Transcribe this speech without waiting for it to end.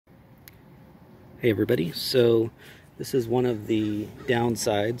Hey everybody, so this is one of the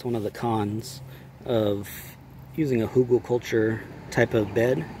downsides, one of the cons of using a hugelkultur type of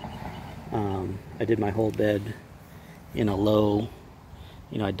bed. I did my whole bed in a low,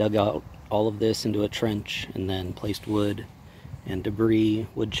 I dug out all of this into a trench and then placed wood and debris,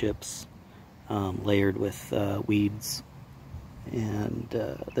 wood chips, layered with weeds, and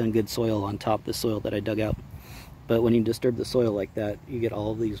then good soil on top of the soil that I dug out. But when you disturb the soil like that, you get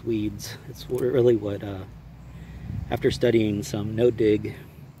all of these weeds. It's really what, after studying some no-dig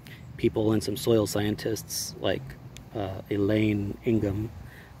people and some soil scientists like Elaine Ingham,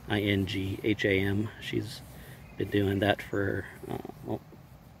 I-N-G-H-A-M, she's been doing that for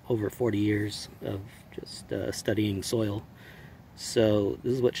over 40 years of just studying soil. So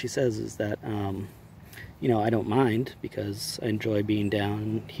this is what she says, is that, I don't mind, because I enjoy being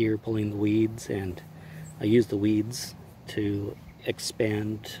down here pulling the weeds, and I use the weeds to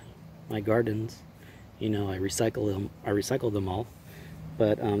expand my gardens. I recycle them all.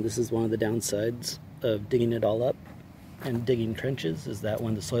 But this is one of the downsides of digging it all up and digging trenches, is that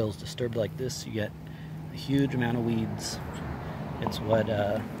when the soil is disturbed like this, you get a huge amount of weeds. It's what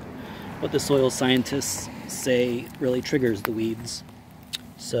the soil scientists say really triggers the weeds.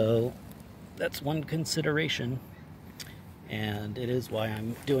 So that's one consideration. And it is why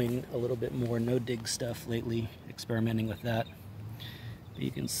I'm doing a little bit more no-dig stuff lately, experimenting with that. But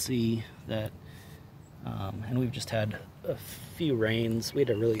you can see that, and we've just had a few rains. We had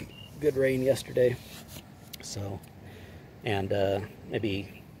a really good rain yesterday, so, and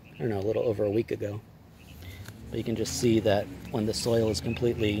maybe, I don't know, a little over a week ago. But you can just see that when the soil is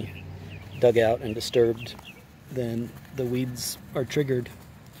completely dug out and disturbed, then the weeds are triggered.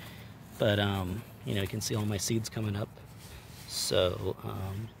 But, you can see all my seeds coming up. So,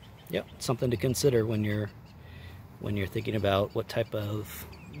 yeah, something to consider when you're thinking about what type of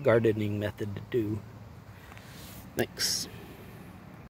gardening method to do. Thanks.